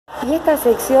Y esta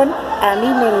sección a mí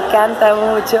me encanta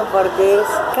mucho porque es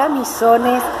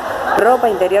camisones, ropa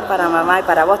interior para mamá y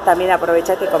para vos también.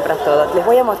 Aprovechate y compras todo. Les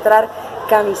voy a mostrar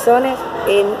camisones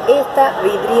en esta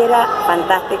vidriera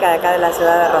fantástica de acá de la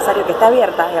ciudad de Rosario, que está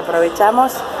abierta, y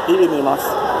aprovechamos y vinimos.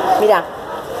 Mirá,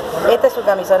 este es un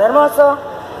camisón hermoso.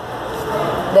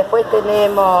 Después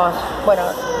tenemos, bueno,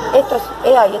 estos,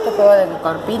 este juego de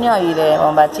corpiño y de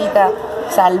bombachita.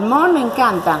 Salmón me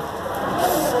encanta.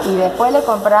 Y después le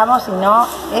compramos, si no,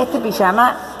 este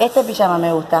pijama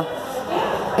me gusta.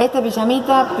 Este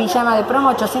pijama de promo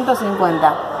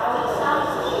 850.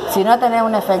 Si no tenés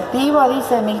un efectivo,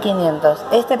 dice 1500.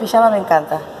 Este pijama me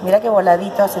encanta. Mirá qué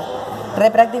voladito, es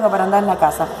re práctico para andar en la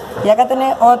casa. Y acá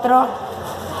tenés otro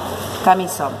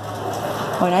camisón.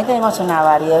 Bueno, ahí tenemos una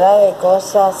variedad de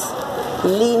cosas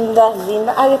lindas.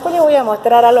 Después les voy a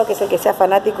mostrar algo que es el que sea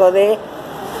fanático de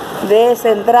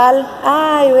Central.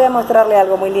 Y voy a mostrarle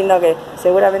algo muy lindo que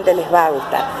seguramente les va a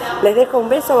gustar. Les dejo un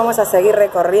beso, vamos a seguir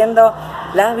recorriendo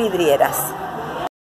las vidrieras.